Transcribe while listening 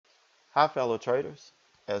Hi, fellow traders.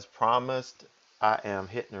 As promised, I am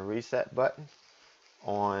hitting the reset button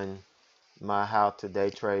on my How to Day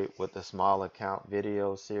Trade with a Small Account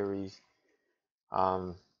video series.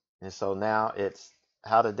 Um, and so now it's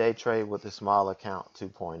How to Day Trade with a Small Account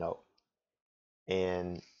 2.0.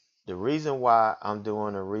 And the reason why I'm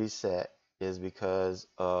doing a reset is because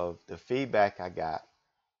of the feedback I got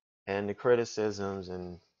and the criticisms.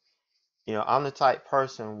 And, I'm the type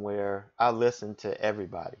person where I listen to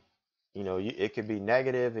everybody. It could be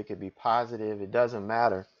negative, it could be positive, it doesn't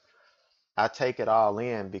matter. I take it all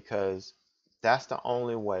in because that's the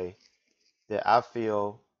only way that I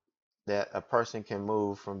feel that a person can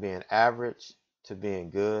move from being average to being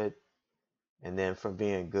good, and then from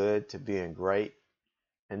being good to being great,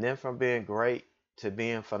 and then from being great to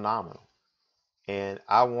being phenomenal. And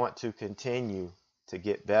I want to continue to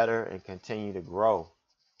get better and continue to grow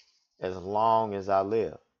as long as I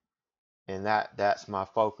live. And that's my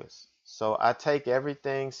focus. So I take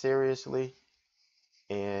everything seriously,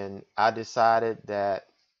 and I decided that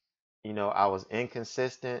I was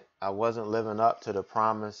inconsistent. I wasn't living up to the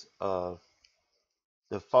promise of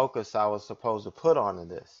the focus I was supposed to put onto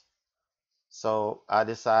this. So I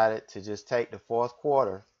decided to just take the fourth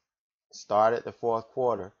quarter, start at the fourth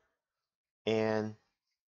quarter, and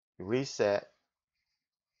reset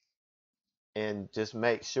and just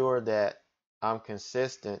make sure that I'm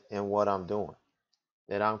consistent in what I'm doing,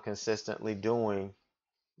 that I'm consistently doing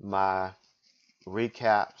my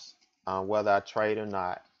recaps on whether I trade or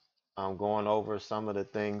not. I'm going over some of the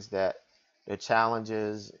things that the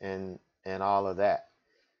challenges and all of that.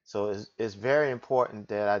 So it's very important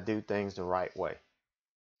that I do things the right way.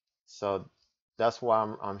 So that's why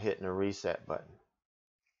I'm hitting the reset button.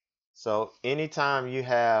 So anytime you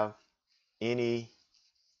have any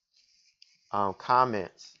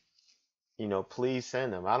comments, please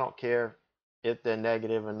send them. I don't care if they're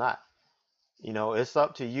negative or not. It's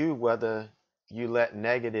up to you whether you let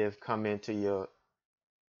negative come into your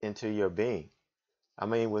being. I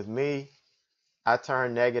mean, with me, I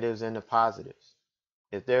turn negatives into positives.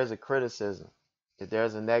 If there's a criticism, if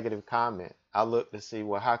there's a negative comment, I look to see,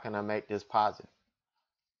 well, how can I make this positive?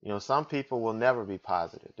 Some people will never be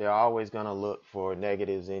positive. They're always going to look for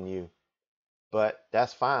negatives in you. But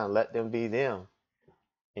that's fine. Let them be them.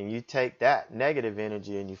 And you take that negative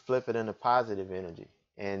energy and you flip it into positive energy.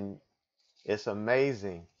 And it's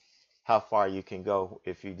amazing how far you can go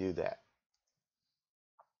if you do that.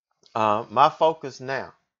 My focus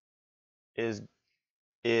now is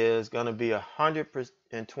is going to be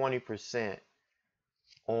 120%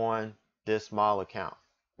 on this small account.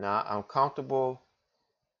 Now, I'm comfortable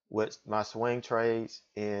with my swing trades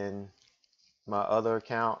in my other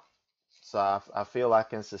account, so I feel I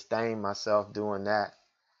can sustain myself doing that.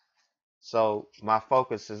 So my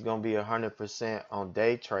focus is going to be 100% on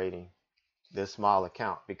day trading this small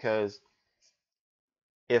account, because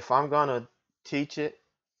if I'm going to teach it,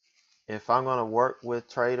 if I'm going to work with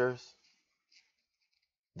traders,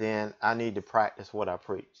 then I need to practice what I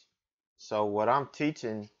preach. So what I'm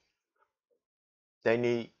teaching, they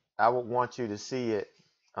need, I would want you to see it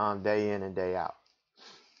day in and day out.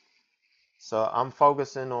 So I'm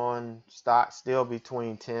focusing on stocks still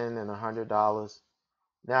between $10 and $100.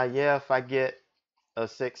 Now, yeah, if I get a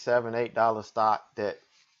 $6, $7, $8 stock that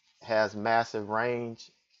has massive range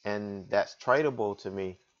and that's tradable to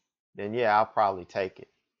me, then yeah, I'll probably take it.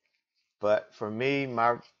 But for me,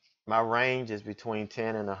 my range is between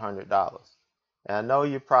 $10 and $100. And I know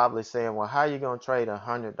you're probably saying, well, how are you going to trade a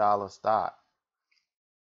 $100 stock,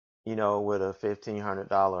 with a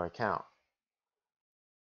 $1,500 account?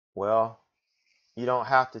 Well, you don't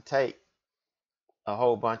have to take a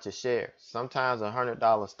whole bunch of shares. Sometimes a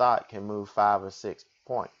 $100 stock can move 5 or 6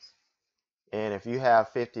 points. And if you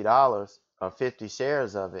have $50 or 50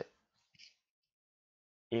 shares of it,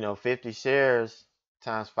 50 shares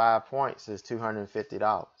times 5 points is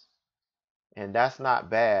 $250. And that's not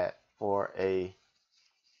bad for a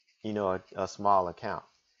small account.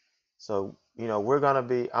 So, I'm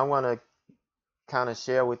going to kind of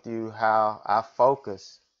share with you how I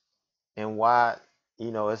focus and why,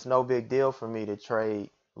 it's no big deal for me to trade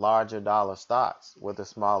larger dollar stocks with a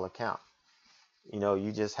small account.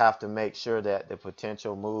 You just have to make sure that the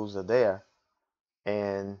potential moves are there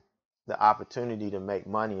and the opportunity to make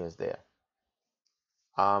money is there.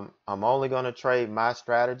 I'm only going to trade my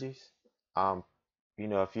strategies. Um,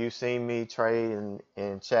 if you've seen me trade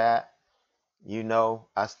in chat,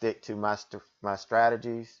 I stick to my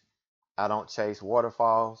strategies. I don't chase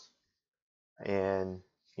waterfalls, and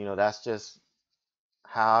that's just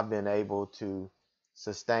how I've been able to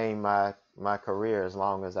sustain my career as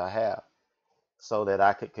long as I have, so that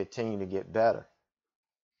I could continue to get better.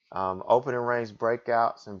 Opening range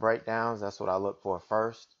breakouts and breakdowns, that's what I look for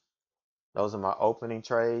first. Those are my opening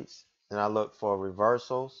trades. Then I look for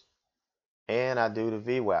reversals, and I do the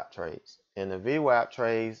VWAP trades. And the VWAP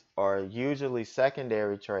trades are usually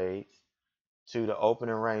secondary trades to the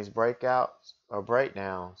opening range breakouts or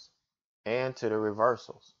breakdowns and to the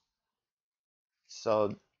reversals.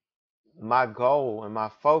 So my goal and my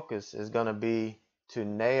focus is going to be to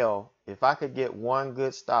nail, if I could get one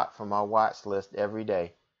good stock from my watch list every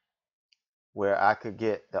day, where I could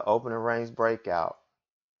get the opening range breakout,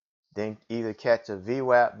 then either catch a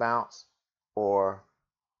VWAP bounce or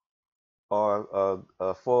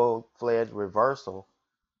a full-fledged reversal,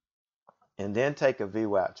 and then take a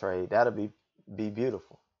VWAP trade, that'll be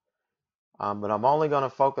beautiful. But I'm only going to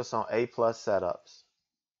focus on A+ setups,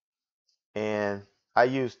 and I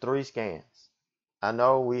use 3 scans. I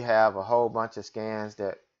know we have a whole bunch of scans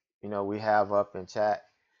that we have up in chat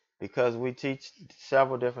because we teach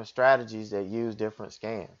several different strategies that use different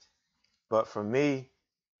scans. But for me,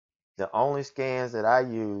 the only scans that I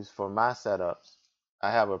use for my setups,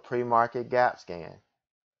 I have a pre-market gap scan.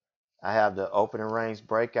 I have the opening range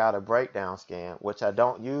breakout or breakdown scan, which I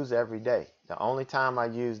don't use every day. The only time I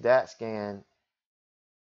use that scan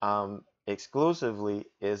exclusively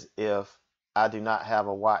is if I do not have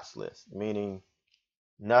a watch list, meaning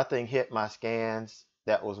nothing hit my scans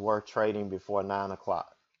that was worth trading before 9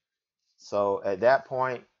 o'clock. So at that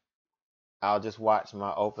point, I'll just watch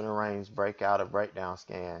my opening range breakout or breakdown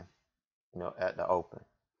scan, at the open.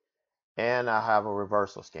 And I have a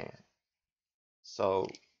reversal scan. So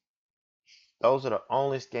those are the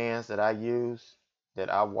only scans that I use, that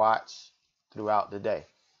I watch throughout the day.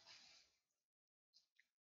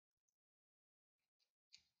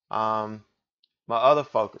 My other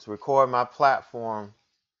focus, record my platform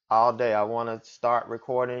all day. I want to start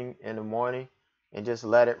recording in the morning and just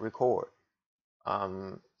let it record.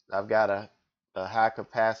 I've got a high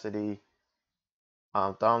capacity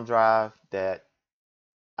thumb drive that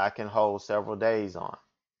I can hold several days on.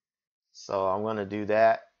 So I'm going to do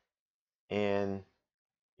that, and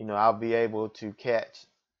I'll be able to catch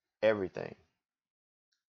everything.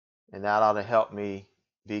 And that ought to help me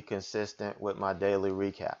be consistent with my daily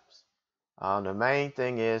recaps. The main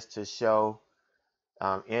thing is to show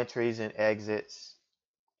entries and exits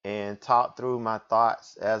and talk through my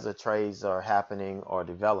thoughts as the trades are happening or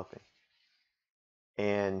developing.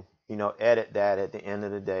 And, edit that at the end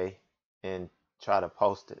of the day and try to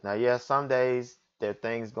post it. Now, yeah, some days there are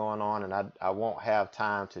things going on and I won't have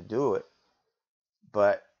time to do it,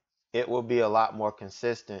 but it will be a lot more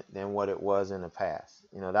consistent than what it was in the past.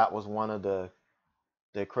 That was one of the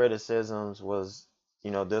criticisms was,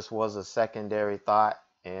 this was a secondary thought,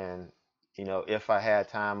 and, if I had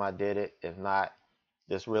time, I did it. If not,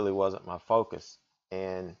 this really wasn't my focus.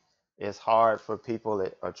 And it's hard for people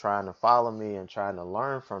that are trying to follow me and trying to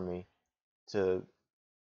learn from me to,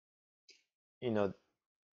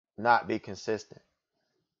 not be consistent.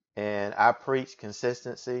 And I preach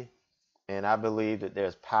consistency, and I believe that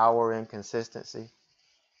there's power in consistency.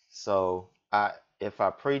 So if I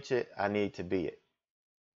preach it, I need to be it.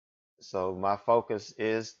 So my focus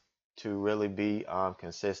is to really be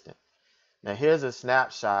consistent. Now here's a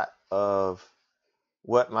snapshot of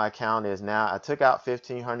what my account is now. I took out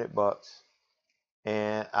 $1,500,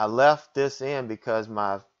 and I left this in because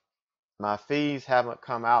my fees haven't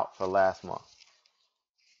come out for last month.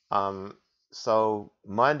 So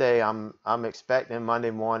Monday, I'm expecting Monday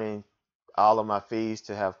morning all of my fees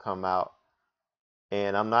to have come out,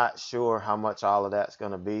 and I'm not sure how much all of that's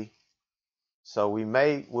going to be. So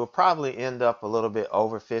we'll probably end up a little bit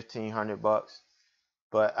over $1,500,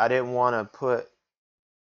 but I didn't want to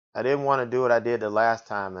do what I did the last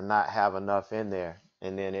time and not have enough in there,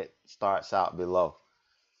 and then it starts out below.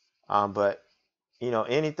 But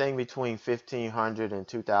anything between $1,500 and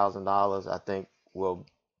 $2,000, I think will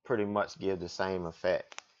pretty much give the same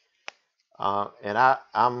effect. And I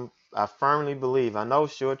firmly believe, I know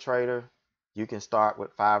SureTrader, you can start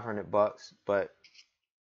with $500, but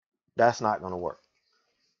that's not going to work.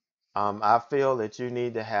 I feel that you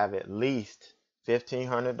need to have at least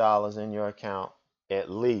 $1,500 in your account, at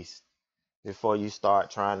least, before you start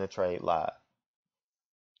trying to trade live.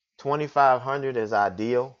 $2,500 is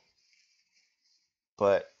ideal,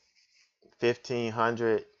 but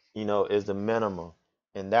 $1,500, is the minimum.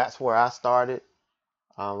 And that's where I started.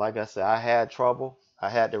 Like I said, I had trouble. I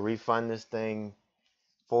had to refund this thing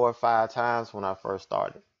 4 or 5 times when I first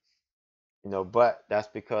started. But that's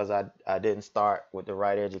because I didn't start with the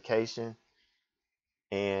right education,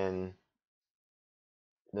 and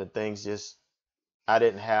the things just, I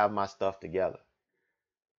didn't have my stuff together.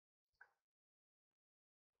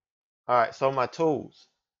 All right, so my tools.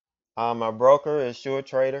 My broker is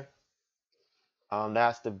SureTrader.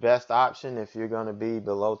 That's the best option if you're going to be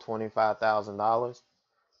below $25,000.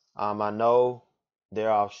 I know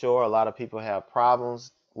they're offshore. A lot of people have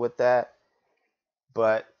problems with that.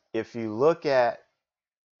 But if you look at,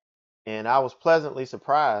 and I was pleasantly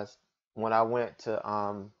surprised when I went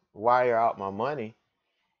to wire out my money,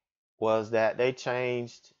 was that they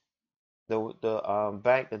changed the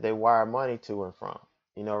bank that they wire money to and from.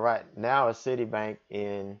 You know, right now it's Citibank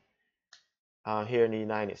in here in the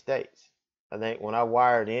United States. I think when I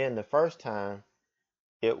wired in the first time,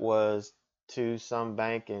 it was to some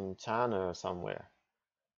bank in China or somewhere.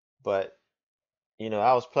 But you know,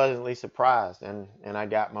 I was pleasantly surprised, and I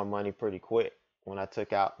got my money pretty quick when I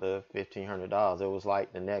took out the $1,500. It was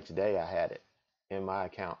like the next day I had it in my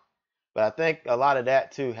account. But I think a lot of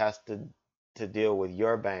that too has to deal with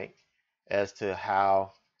your bank as to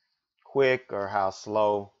how quick or how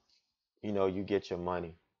slow, you know, you get your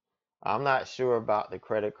money. I'm not sure about the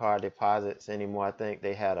credit card deposits anymore. I think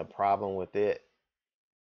they had a problem with it,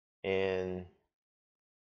 and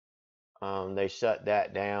they shut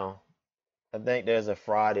that down. I think there's a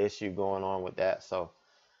fraud issue going on with that. So,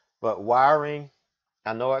 but wiring,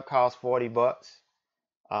 I know it costs 40 bucks.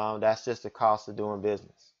 That's just the cost of doing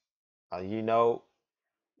business. You know,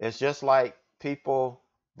 it's just like people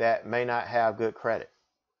that may not have good credit.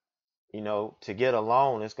 You know, to get a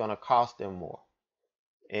loan, it's going to cost them more.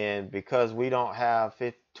 And because we don't have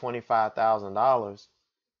 $25,000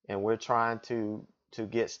 and we're trying to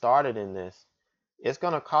get started in this, it's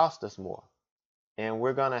going to cost us more. And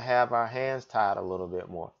we're going to have our hands tied a little bit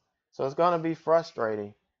more. So it's going to be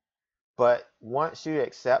frustrating. But once you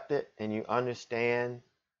accept it and you understand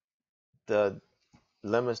the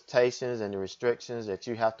limitations and the restrictions that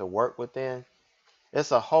you have to work within,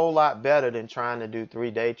 it's a whole lot better than trying to do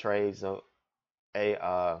 3-day trades a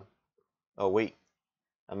week.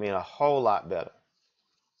 I mean, a whole lot better.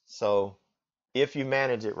 So if you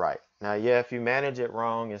manage it right. Now, yeah, if you manage it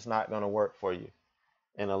wrong, it's not going to work for you.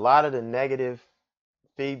 And a lot of the negative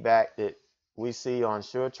feedback that we see on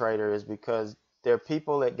SureTrader is because there are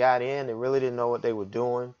people that got in that really didn't know what they were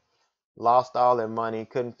doing, lost all their money,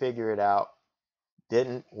 couldn't figure it out,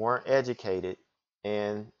 weren't educated,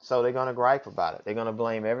 and so they're going to gripe about it. They're going to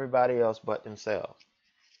blame everybody else but themselves.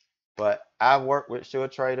 But I've worked with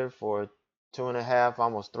SureTrader for 2.5,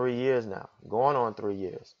 almost 3 years now, going on 3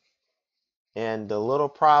 years. And the little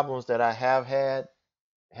problems that I have had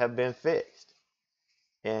have been fixed.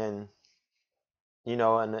 And, you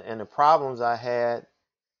know, and the problems I had,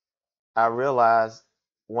 I realized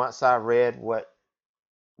once I read what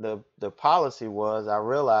the policy was, I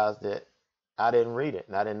realized that I didn't read it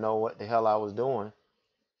and I didn't know what the hell I was doing.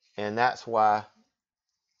 And that's why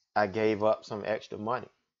I gave up some extra money.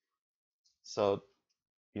 So,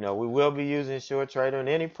 you know, we will be using SureTrader, and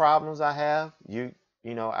any problems I have, you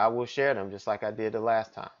know, I will share them just like I did the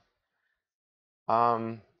last time.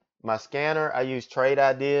 My scanner, I use Trade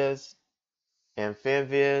Ideas and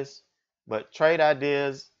FinViz, but Trade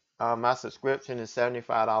Ideas, my subscription is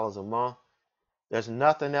 $75 a month. There's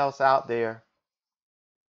nothing else out there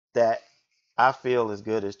that I feel as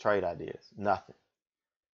good as Trade Ideas. Nothing.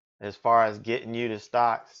 As far as getting you the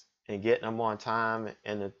stocks and getting them on time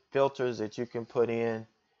and the filters that you can put in,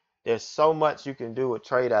 there's so much you can do with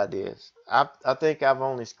Trade Ideas. I think I've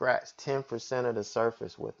only scratched 10% of the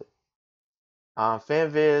surface with it.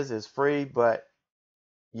 FinViz is free, but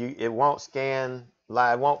it won't scan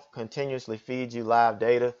live, it won't continuously feed you live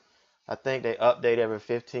data. I think they update every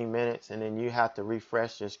 15 minutes, and then you have to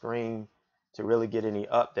refresh your screen to really get any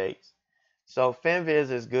updates. So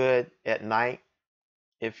FinViz is good at night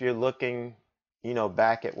if you're looking, you know,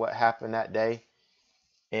 back at what happened that day,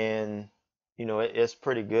 and you know it's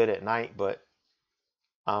pretty good at night. But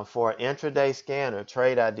for an intraday scanner,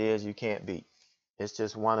 Trade Ideas you can't beat. It's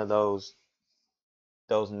just one of those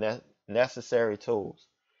necessary tools.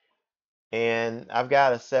 And I've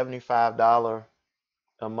got a $75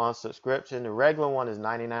 a month subscription. The regular one is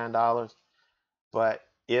 $99. But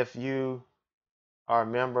if you are a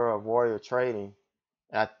member of Warrior Trading,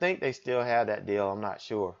 I think they still have that deal. I'm not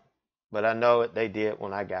sure, but I know they did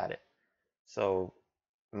when I got it. So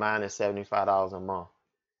mine is $75 a month.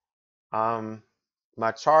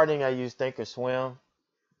 My charting, I use Thinkorswim,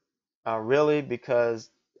 really because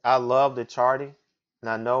I love the charting, and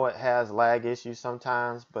I know it has lag issues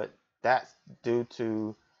sometimes, but that's due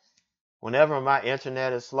to whenever my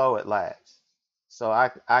internet is slow, it lags. So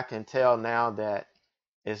I can tell now that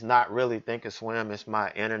it's not really Thinkorswim, it's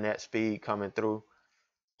my internet speed coming through.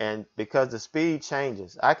 And because the speed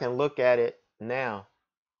changes, I can look at it now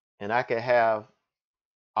and I can have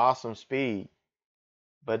awesome speed,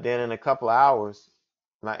 but then in a couple of hours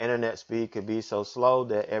my internet speed could be so slow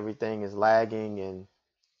that everything is lagging, and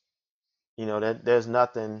there's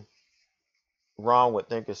nothing wrong with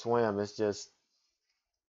Thinkorswim. It's just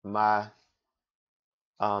my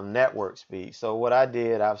network speed. So what I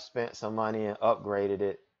did, I've spent some money and upgraded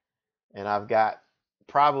it, and I've got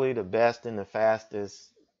probably the best and the fastest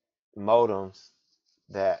modems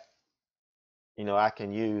that I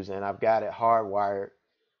can use, and I've got it hardwired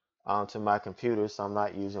onto my computer, so I'm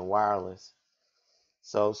not using wireless.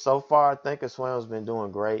 So far, Thinkorswim's been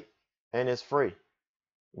doing great, and it's free.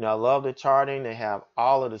 I love the charting. They have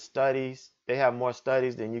all of the studies. They have more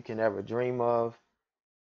studies than you can ever dream of.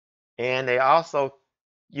 And they also,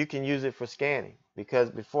 you can use it for scanning, because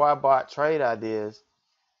before I bought Trade Ideas,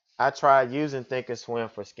 I tried using Thinkorswim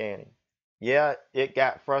for scanning. Yeah, it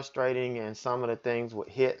got frustrating and some of the things would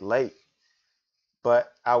hit late,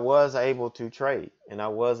 but I was able to trade and I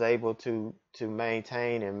was able to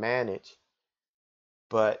maintain and manage.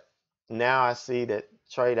 But now I see that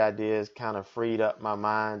Trade Ideas kind of freed up my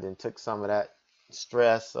mind and took some of that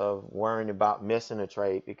stress of worrying about missing a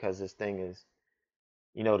trade, because this thing is,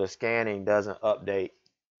 the scanning doesn't update,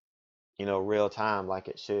 real time like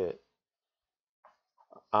it should.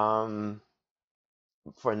 Um,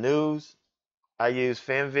 for news, I use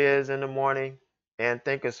FinViz in the morning, and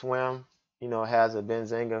Thinkorswim, has a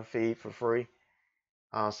Benzinga feed for free.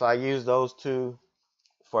 So I use those two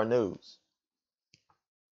for news.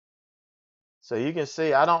 So you can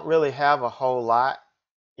see I don't really have a whole lot,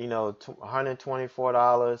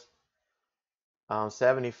 $124,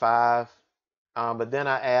 75. But then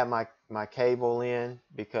I add my cable in,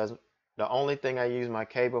 because the only thing I use my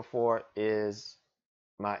cable for is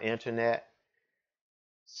my internet.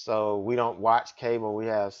 So we don't watch cable, we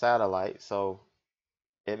have satellite. So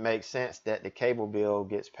it makes sense that the cable bill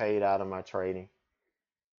gets paid out of my trading,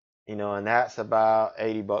 and that's about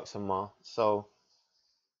 $80 a month. So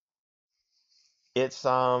it's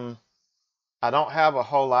I don't have a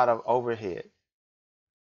whole lot of overhead,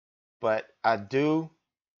 but I do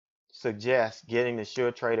suggest getting the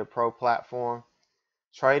SureTrader Pro platform.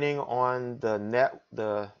 Trading on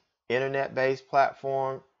the internet-based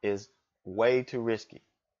platform is way too risky,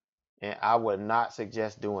 and I would not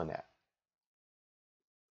suggest doing that.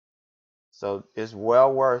 So it's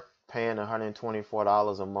well worth paying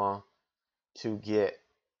 $124 a month to get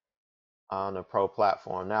on the Pro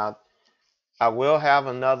platform. Now, I will have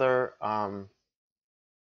another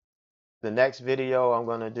the next video I'm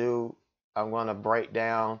going to do, I'm going to break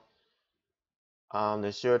down the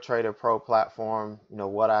SureTrader Pro platform,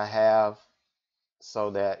 what I have,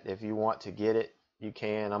 so that if you want to get it, you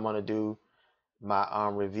can. I'm going to do my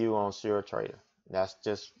review on SureTrader. That's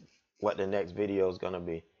just what the next video is going to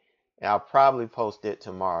be. And I'll probably post it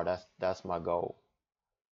tomorrow. That's my goal.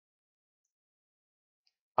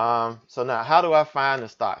 So now, how do I find the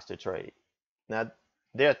stocks to trade? Now,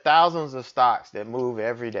 there are thousands of stocks that move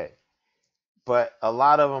every day, but a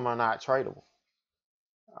lot of them are not tradable.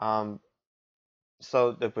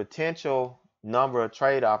 So the potential number of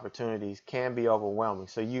trade opportunities can be overwhelming.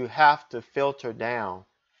 So you have to filter down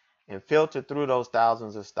and filter through those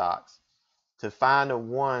thousands of stocks to find the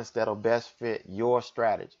ones that'll best fit your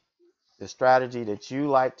strategy, the strategy that you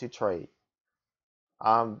like to trade.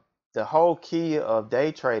 The whole key of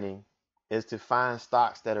day trading is to find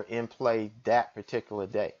stocks that are in play that particular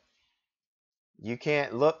day. You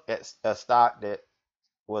can't look at a stock that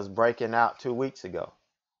was breaking out 2 weeks ago,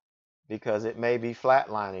 because it may be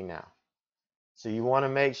flatlining now. So you want to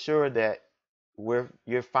make sure that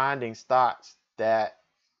you're finding stocks that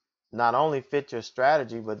not only fit your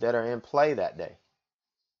strategy, but that are in play that day.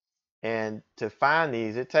 And to find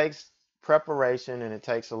these, it takes preparation and it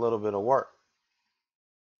takes a little bit of work.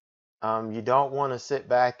 You don't want to sit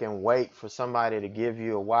back and wait for somebody to give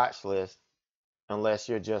you a watch list unless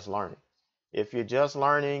you're just learning. If you're just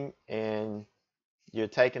learning and you're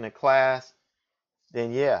taking a class,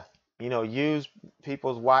 then yeah, use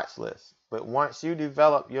people's watch lists. But once you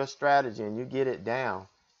develop your strategy and you get it down,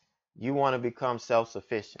 you want to become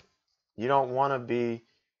self-sufficient. You don't want to be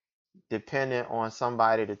dependent on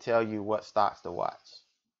somebody to tell you what stocks to watch.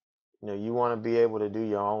 You want to be able to do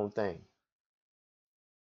your own thing.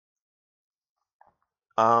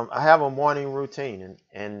 I have a morning routine,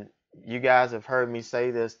 and you guys have heard me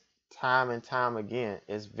say this time and time again.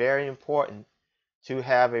 It's very important to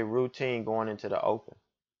have a routine going into the open.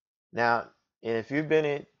 Now, and if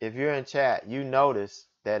you're in chat, you notice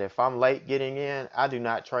that if I'm late getting in, I do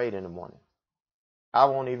not trade in the morning. I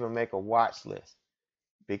won't even make a watch list,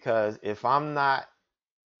 because if I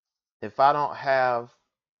don't have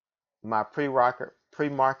my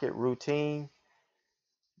pre-market routine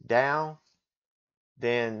down,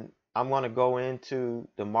 then I'm going to go into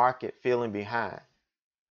the market feeling behind,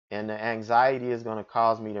 and the anxiety is going to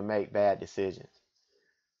cause me to make bad decisions.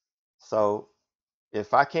 So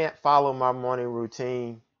if I can't follow my morning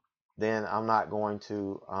routine, then I'm not going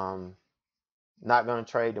to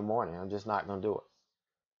trade the morning. I'm just not going to do it.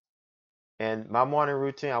 And my morning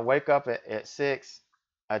routine, I wake up at 6.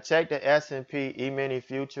 I check the S&P E-mini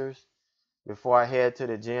futures before I head to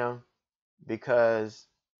the gym, because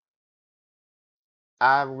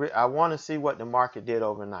I want to see what the market did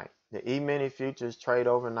overnight. The E-mini futures trade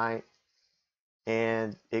overnight,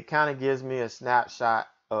 and it kind of gives me a snapshot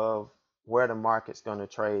of where the market's going to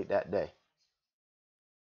trade that day.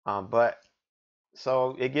 But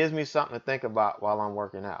so it gives me something to think about while I'm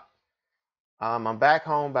working out. I'm back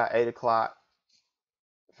home by 8 o'clock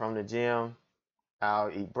from the gym.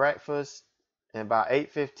 I'll eat breakfast, and about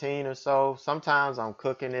 8:15 or so, sometimes I'm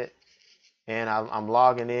cooking it, and I'm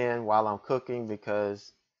logging in while I'm cooking,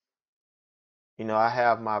 because I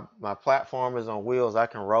have my platform is on wheels. I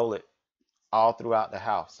can roll it all throughout the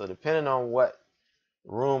house. So depending on what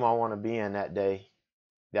room I want to be in that day,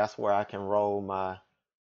 that's where I can roll my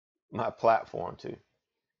platform to.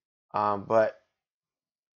 But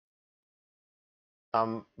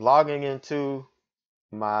I'm logging into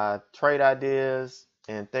my trade ideas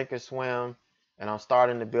and Thinkorswim, and I'm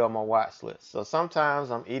starting to build my watch list. So sometimes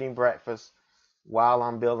I'm eating breakfast while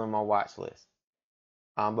I'm building my watch list.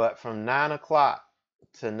 But from 9 o'clock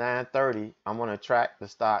to 9:30, I'm going to track the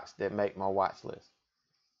stocks that make my watch list.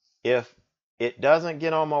 If it doesn't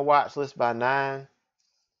get on my watch list by 9,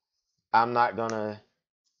 I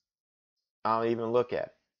don't even look at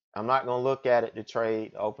it. I'm not going to look at it to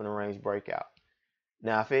trade the opening range breakout.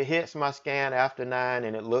 Now, if it hits my scan after 9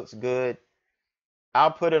 and it looks good,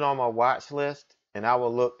 I'll put it on my watch list, and I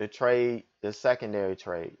will look to trade the secondary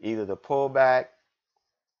trade, either the pullback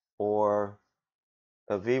or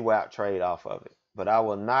a VWAP trade off of it. But I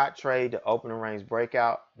will not trade the opening range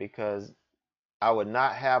breakout, because I would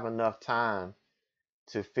not have enough time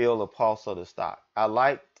to feel the pulse of the stock.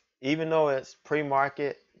 Even though it's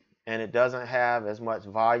pre-market and it doesn't have as much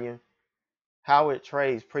volume, how it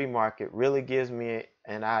trades pre-market really gives me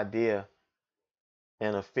an idea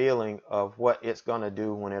and a feeling of what it's going to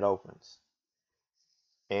do when it opens.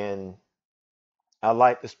 And I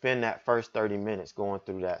like to spend that first 30 minutes going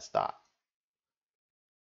through that stock.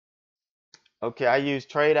 Okay, I use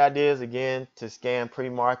Trade Ideas again to scan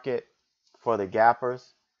pre-market for the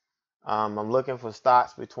gappers. I'm looking for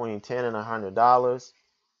stocks between $10 and $100.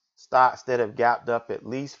 Stocks that have gapped up at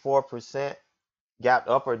least 4%, gapped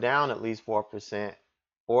up or down at least 4%,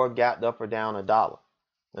 or gapped up or down $1.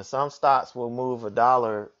 Now, some stocks will move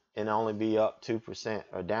 $1 and only be up 2%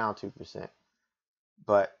 or down 2%.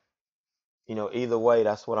 But either way,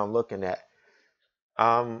 that's what I'm looking at.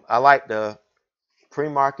 I like the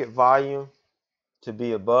pre-market volume to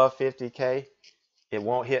be above 50K. It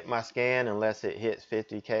won't hit my scan unless it hits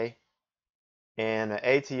 50K. And the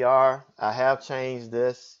ATR, I have changed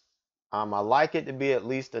this. I like it to be at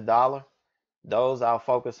least $1. Those I'll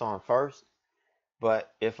focus on first.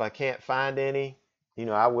 But if I can't find any,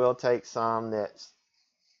 I will take some that's,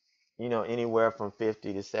 anywhere from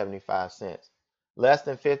 50 to 75 cents. Less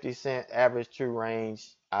than 50 cent average true range,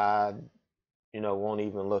 I, won't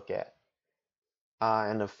even look at.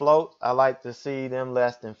 And the float, I like to see them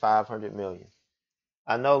less than 500 million.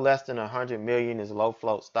 I know less than 100 million is low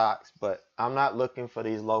float stocks, but I'm not looking for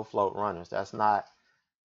these low float runners. That's not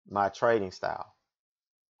my trading style.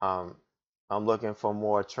 I'm looking for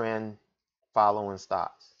more trend following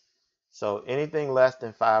stocks. So anything less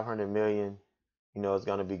than 500 million, is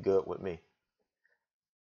going to be good with me.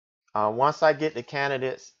 Once I get the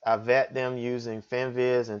candidates, I vet them using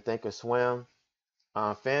FinViz and Thinkorswim.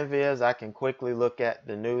 FinViz, I can quickly look at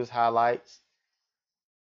the news highlights,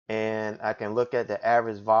 and I can look at the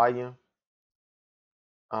average volume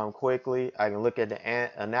quickly. I can look at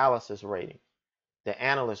the analysis rating, the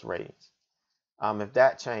analyst ratings. If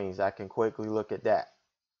that changed, I can quickly look at that.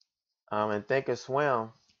 And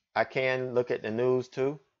Thinkorswim, I can look at the news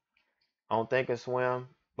too on Thinkorswim,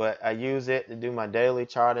 but I use it to do my daily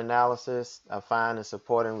chart analysis. I find the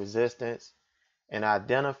support and resistance, and I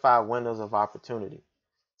identify windows of opportunity.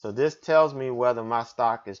 So this tells me whether my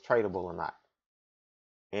stock is tradable or not.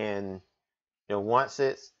 And once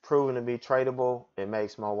it's proven to be tradable, it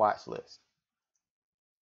makes my watch list.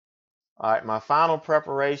 All right, my final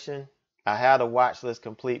preparation, I had a watch list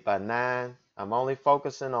complete by 9. I'm only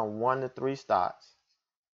focusing on 1 to 3 stocks.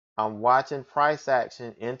 I'm watching price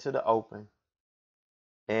action into the open.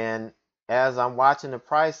 And as I'm watching the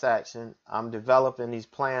price action, I'm developing these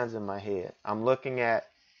plans in my head. I'm looking at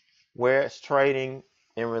where it's trading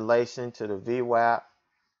in relation to the VWAP.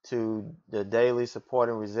 to the daily support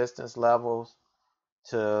and resistance levels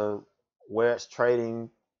to where it's trading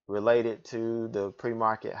related to the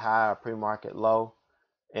pre-market high or pre-market low.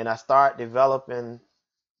 And I start developing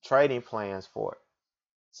trading plans for it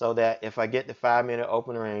so that if I get the 5-minute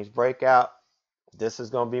open range breakout, this is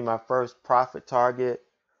going to be my first profit target.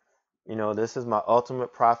 This is my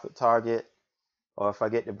ultimate profit target. Or if I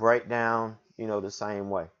get the breakdown, the same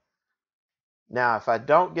way. Now, if I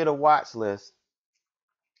don't get a watch list,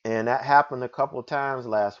 and that happened a couple times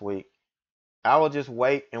last week, I will just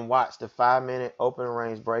wait and watch the 5-minute open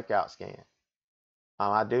range breakout scan.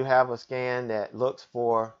 I do have a scan that looks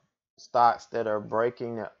for stocks that are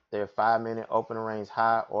breaking their 5-minute open range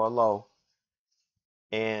high or low.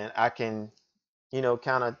 And I can,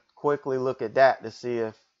 kind of quickly look at that to see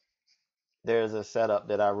if there's a setup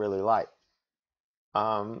that I really like.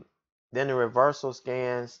 Then the reversal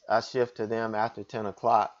scans, I shift to them after 10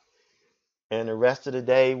 o'clock. And the rest of the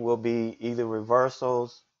day will be either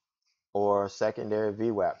reversals or secondary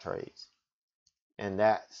VWAP trades. And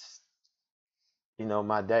that's,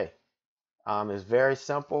 my day. It's very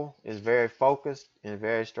simple, it's very focused, and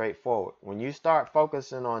very straightforward. When you start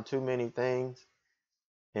focusing on too many things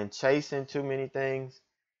and chasing too many things,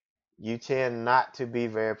 you tend not to be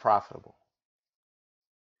very profitable.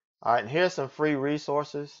 All right, and here's some free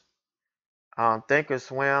resources.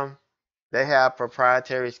 Thinkorswim, they have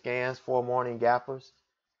proprietary scans for morning gappers.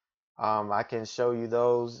 I can show you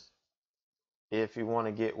those if you want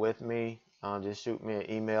to get with me. Just shoot me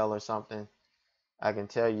an email or something. I can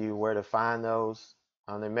tell you where to find those.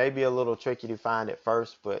 They may be a little tricky to find at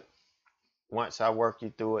first, but once I work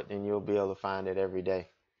you through it, then you'll be able to find it every day.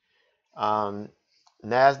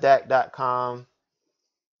 NASDAQ.com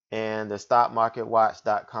and the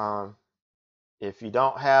StockMarketWatch.com. If you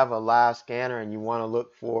don't have a live scanner and you want to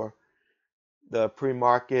look for the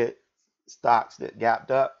pre-market stocks that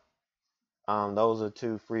gapped up, those are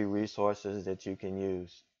two free resources that you can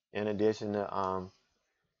use in addition to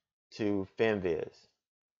FinViz.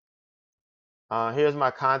 Here's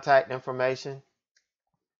my contact information.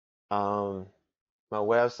 My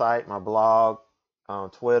website, my blog,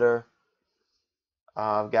 Twitter.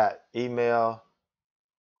 I've got email,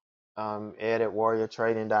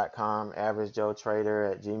 ed@warriortrading.com,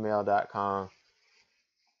 averagejoetrader@gmail.com.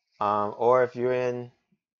 Or if you're in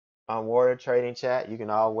Warrior Trading Chat, you can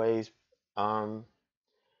always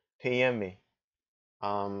PM me.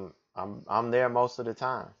 I'm there most of the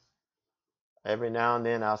time. Every now and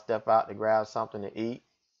then I'll step out to grab something to eat,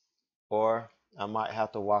 or I might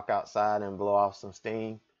have to walk outside and blow off some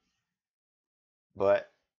steam. But,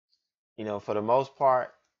 for the most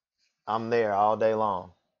part, I'm there all day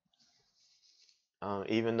long.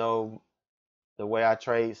 Even though the way I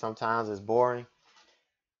trade sometimes is boring,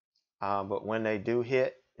 but when they do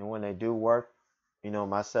hit and when they do work,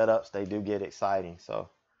 my setups, they do get exciting.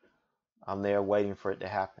 So I'm there waiting for it to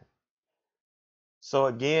happen. So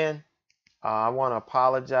again, I want to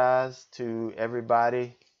apologize to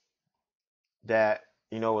everybody that,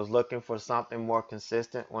 was looking for something more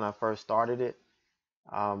consistent when I first started it.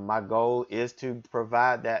 My goal is to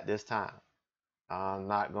provide that this time. I'm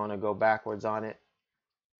not going to go backwards on it.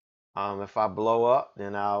 If I blow up,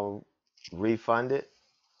 then I'll refund it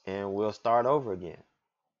and we'll start over again.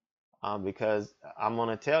 Because I'm going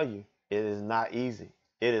to tell you, it is not easy.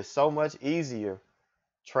 It is so much easier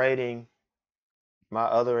trading my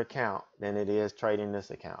other account than it is trading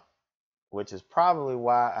this account, which is probably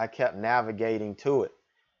why I kept navigating to it,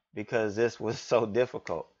 because this was so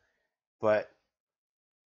difficult. But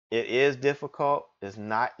it is difficult. It's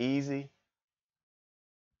not easy,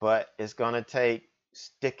 but it's going to take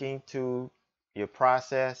sticking to your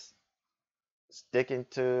process, sticking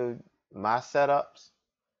to my setups,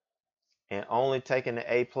 and only taking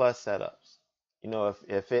the A+ setups.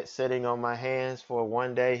 If it's sitting on my hands for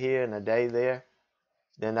one day here and a day there,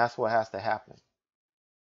 then that's what has to happen.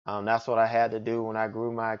 That's what I had to do when I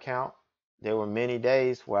grew my account. There were many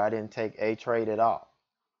days where I didn't take a trade at all.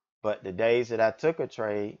 But the days that I took a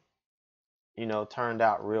trade, turned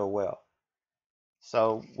out real well.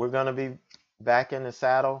 So we're going to be back in the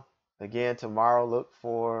saddle. Again, tomorrow, look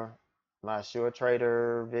for my Sure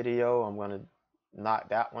Trader video. I'm going to knock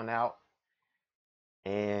that one out.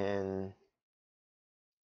 And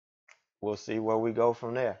we'll see where we go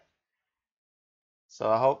from there. So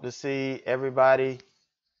I hope to see everybody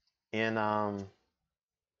in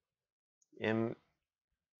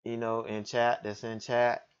chat, that's in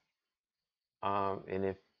chat. And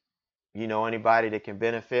if you know anybody that can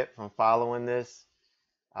benefit from following this,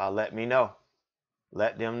 let me know.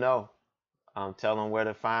 Let them know. Tell them where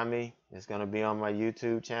to find me. It's going to be on my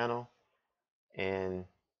YouTube channel. And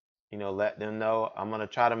let them know. I'm going to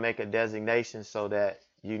try to make a designation so that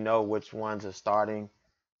you know which ones are starting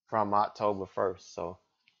from October 1st. So,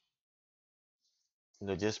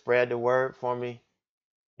 just spread the word for me,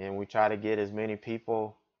 and we try to get as many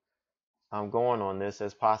people going on this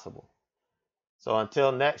as possible. So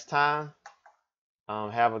until next time,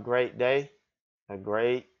 have a great day, a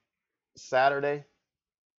great Saturday,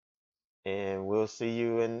 and we'll see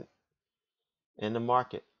you in the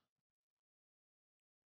market.